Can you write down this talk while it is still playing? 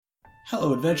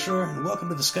Hello, adventurer, and welcome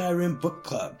to the Skyrim Book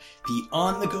Club, the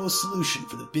on-the-go solution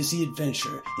for the busy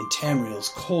adventurer in Tamriel's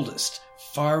coldest,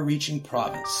 far-reaching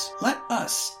province. Let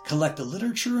us collect the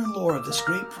literature and lore of this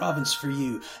great province for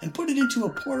you and put it into a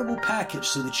portable package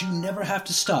so that you never have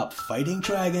to stop fighting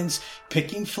dragons,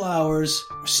 picking flowers,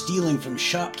 or stealing from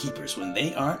shopkeepers when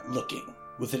they aren't looking.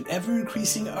 With an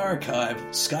ever-increasing archive,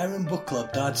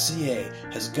 SkyrimBookClub.ca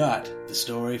has got the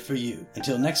story for you.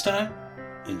 Until next time,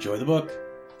 enjoy the book.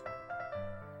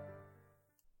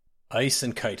 Ice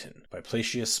and Chiton by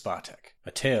Placius Spatek,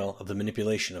 a tale of the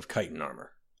manipulation of chitin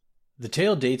armor. The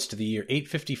tale dates to the year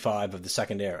 855 of the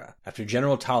Second Era, after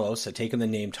General Talos had taken the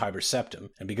name Tiber Septim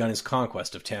and begun his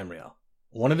conquest of Tamriel.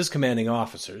 One of his commanding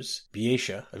officers,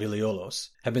 Beatia of Iliolos,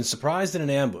 had been surprised in an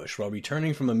ambush while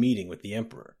returning from a meeting with the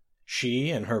Emperor. She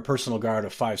and her personal guard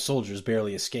of 5 soldiers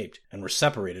barely escaped and were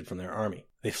separated from their army.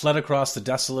 They fled across the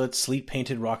desolate,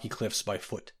 sleet-painted rocky cliffs by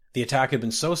foot. The attack had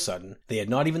been so sudden, they had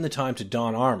not even the time to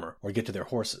don armor or get to their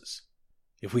horses.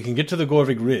 "If we can get to the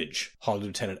Gorvig Ridge," hollered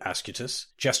Lieutenant Ascutus,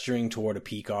 gesturing toward a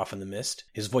peak off in the mist,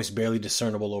 his voice barely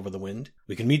discernible over the wind,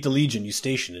 "we can meet the legion you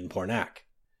stationed in Pornac."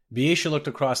 Beatia looked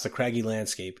across the craggy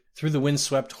landscape, through the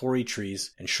wind-swept hoary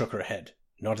trees, and shook her head.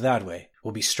 "Not that way.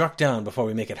 We'll be struck down before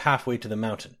we make it halfway to the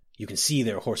mountain. You can see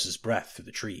their horses' breath through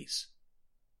the trees."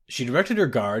 She directed her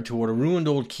guard toward a ruined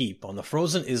old keep on the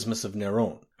frozen isthmus of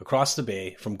Neron, across the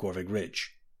bay from Gorvig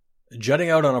Ridge. Jutting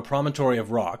out on a promontory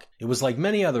of rock, it was like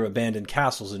many other abandoned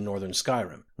castles in northern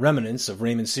Skyrim, remnants of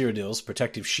Raymond Cyrodiil's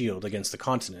protective shield against the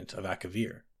continent of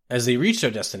Akavir. As they reached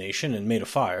their destination and made a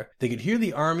fire, they could hear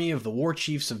the army of the war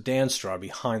chiefs of Danstrah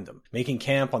behind them, making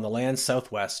camp on the land's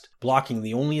southwest, blocking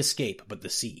the only escape but the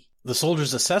sea. The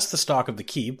soldiers assessed the stock of the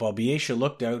keep while Beatia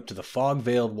looked out to the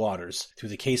fog-veiled waters through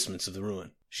the casements of the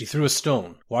ruin. She threw a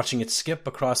stone, watching it skip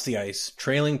across the ice,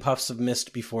 trailing puffs of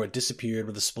mist before it disappeared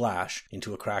with a splash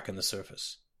into a crack in the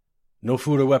surface. "No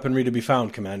food or weaponry to be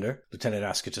found, Commander," Lieutenant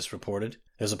Ascutus reported.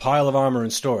 "There's a pile of armor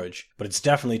in storage, but it's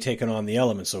definitely taken on the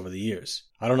elements over the years.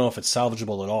 I don't know if it's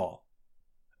salvageable at all."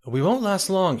 "We won't last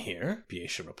long here,"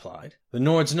 Beatia replied. "The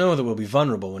Nords know that we'll be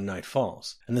vulnerable when night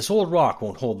falls, and this old rock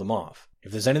won't hold them off.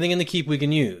 If there's anything in the keep we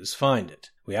can use, find it.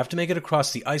 We have to make it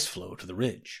across the ice floe to the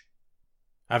ridge."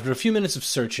 After a few minutes of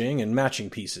searching and matching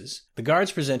pieces, the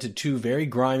guards presented 2 very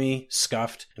grimy,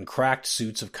 scuffed, and cracked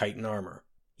suits of chitin armor.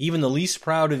 Even the least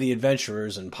proud of the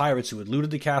adventurers and pirates who had looted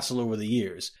the castle over the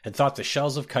years had thought the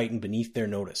shells of chitin beneath their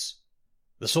notice.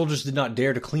 The soldiers did not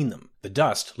dare to clean them. The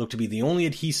dust looked to be the only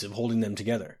adhesive holding them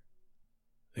together.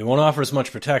 "They won't offer us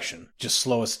much protection, just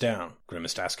slow us down,"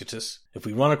 grimaced Ascutus. "If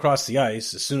we run across the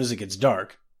ice as soon as it gets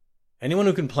dark, anyone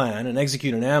who can plan and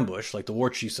execute an ambush like the war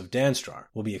chiefs of Danstrah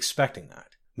will be expecting that.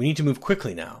 We need to move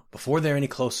quickly now, before they're any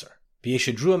closer."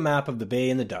 Beatia drew a map of the bay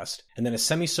in the dust, and then a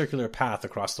semicircular path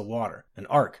across the water, an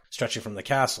arc stretching from the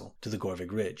castle to the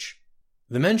Gorvig Ridge.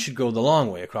 "The men should go the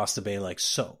long way across the bay like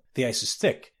so. The ice is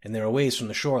thick, and they're a ways from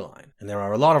the shoreline, and there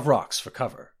are a lot of rocks for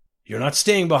cover." "You're not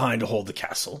staying behind to hold the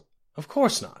castle?" "Of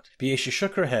course not." Beatia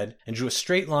shook her head and drew a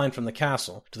straight line from the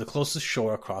castle to the closest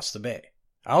shore across the bay.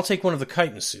 "I'll take one of the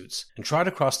chitin suits and try to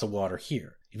cross the water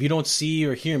here. If you don't see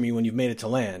or hear me when you've made it to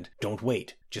land, don't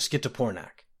wait. Just get to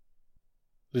Pornac."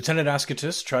 Lieutenant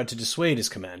Ascutus tried to dissuade his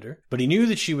commander, but he knew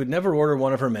that she would never order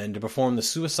one of her men to perform the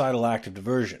suicidal act of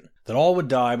diversion, that all would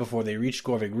die before they reached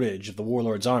Gorvig Ridge if the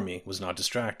warlord's army was not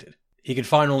distracted. He could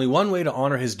find only one way to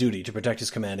honor his duty to protect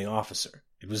his commanding officer.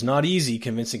 It was not easy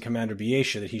convincing Commander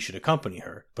Beatia that he should accompany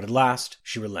her, but at last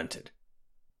she relented.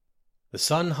 The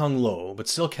sun hung low, but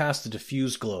still cast a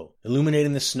diffused glow,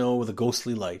 illuminating the snow with a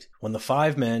ghostly light, when the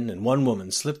 5 men and 1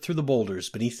 woman slipped through the boulders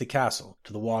beneath the castle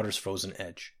to the water's frozen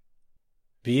edge.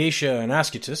 Beatia and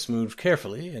Ascutus moved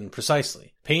carefully and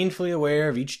precisely, painfully aware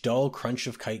of each dull crunch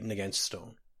of chitin against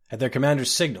stone. At their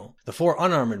commander's signal, the 4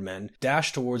 unarmored men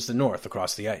dashed towards the north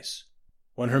across the ice.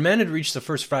 When her men had reached the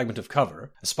first fragment of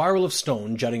cover, a spiral of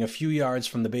stone jutting a few yards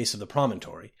from the base of the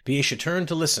promontory, Beatia turned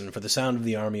to listen for the sound of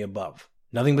the army above.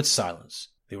 Nothing but silence.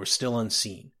 They were still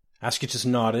unseen. Ascutus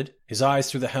nodded, his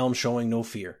eyes through the helm showing no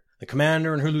fear. The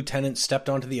commander and her lieutenant stepped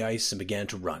onto the ice and began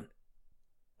to run.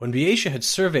 When Beatia had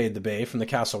surveyed the bay from the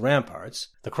castle ramparts,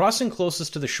 the crossing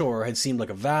closest to the shore had seemed like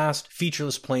a vast,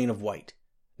 featureless plain of white.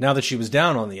 Now that she was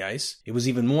down on the ice, it was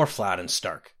even more flat and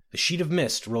stark. The sheet of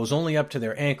mist rose only up to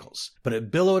their ankles, but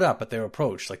it billowed up at their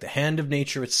approach like the hand of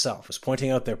nature itself was pointing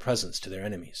out their presence to their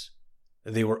enemies.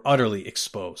 They were utterly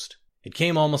exposed. It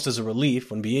came almost as a relief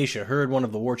when Beatia heard one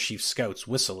of the war chief's scouts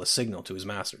whistle a signal to his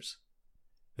masters.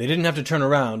 They didn't have to turn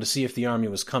around to see if the army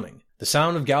was coming. The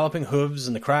sound of galloping hooves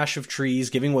and the crash of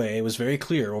trees giving way was very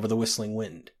clear over the whistling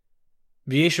wind.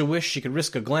 Beatia wished she could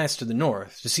risk a glance to the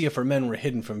north to see if her men were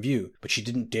hidden from view, but she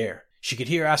didn't dare. She could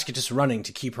hear Ascitus running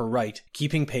to keep her right,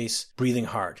 keeping pace, breathing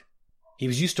hard. He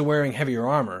was used to wearing heavier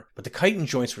armor, but the chitin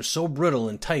joints were so brittle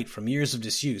and tight from years of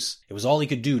disuse, it was all he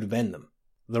could do to bend them.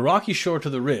 The rocky shore to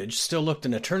the ridge still looked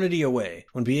an eternity away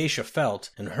when Boeotia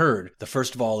felt and heard the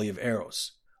first volley of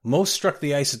arrows. Most struck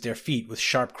the ice at their feet with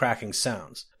sharp cracking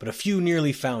sounds, but a few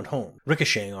nearly found home,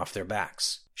 ricocheting off their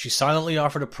backs. She silently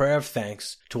offered a prayer of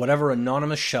thanks to whatever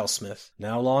anonymous shellsmith,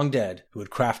 now long dead, who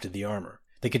had crafted the armor.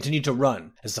 They continued to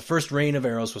run, as the first rain of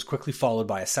arrows was quickly followed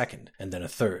by a second, and then a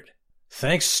third.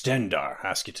 "Thanks, Stendarr,"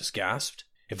 Ascitus gasped.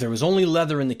 "If there was only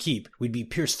leather in the keep, we'd be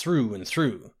pierced through and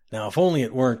through. Now if only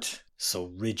it weren't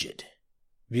so rigid."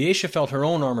 Boeotia felt her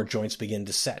own armor joints begin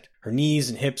to set, her knees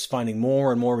and hips finding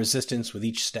more and more resistance with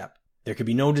each step. There could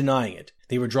be no denying it.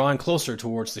 They were drawing closer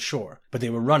towards the shore, but they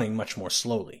were running much more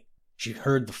slowly. She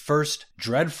heard the first,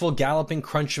 dreadful galloping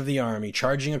crunch of the army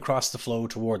charging across the floe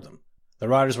toward them. The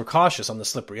riders were cautious on the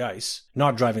slippery ice,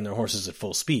 not driving their horses at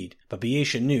full speed, but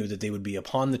Boeotia knew that they would be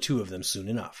upon the two of them soon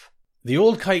enough. The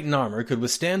old chitin armor could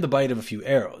withstand the bite of a few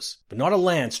arrows, but not a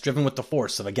lance driven with the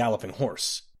force of a galloping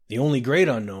horse. The only great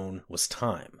unknown was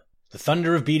time. The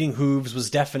thunder of beating hooves was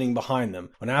deafening behind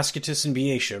them when Ascitus and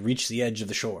Boeotia reached the edge of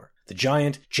the shore. The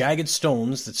giant, jagged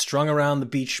stones that strung around the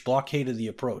beach blockaded the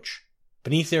approach.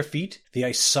 Beneath their feet, the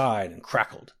ice sighed and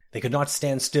crackled. They could not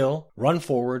stand still, run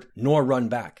forward, nor run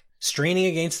back. Straining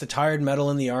against the tired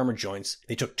metal in the armor joints,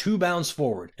 they took 2 bounds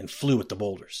forward and flew at the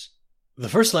boulders. The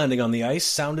first landing on the ice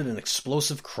sounded an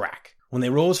explosive crack. When they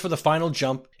rose for the final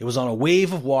jump, it was on a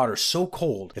wave of water so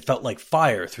cold it felt like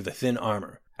fire through the thin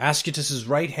armor. Ascitus's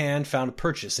right hand found a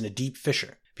purchase in a deep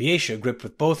fissure. Boeotia gripped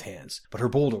with both hands, but her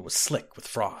boulder was slick with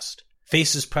frost.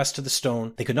 Faces pressed to the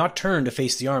stone, they could not turn to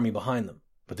face the army behind them.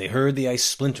 But they heard the ice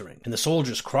splintering, and the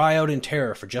soldiers cry out in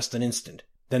terror for just an instant.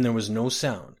 Then there was no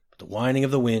sound, but the whining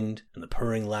of the wind and the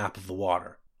purring lap of the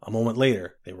water. A moment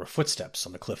later, there were footsteps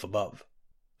on the cliff above.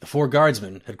 The 4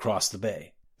 guardsmen had crossed the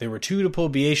bay. There were 2 to pull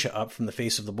Boeotia up from the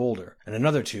face of the boulder, and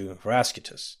another 2 for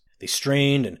Ascitus. They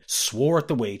strained and swore at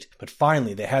the weight, but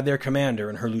finally they had their commander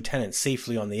and her lieutenant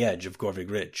safely on the edge of Gorvig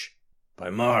Ridge.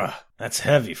 "By Mara, that's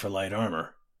heavy for light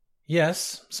armor."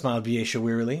 "Yes," smiled Boeotia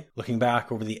wearily, looking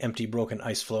back over the empty broken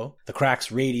ice floe, the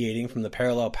cracks radiating from the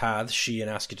parallel paths she and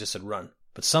Ascitus had run.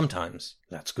 "But sometimes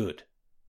that's good."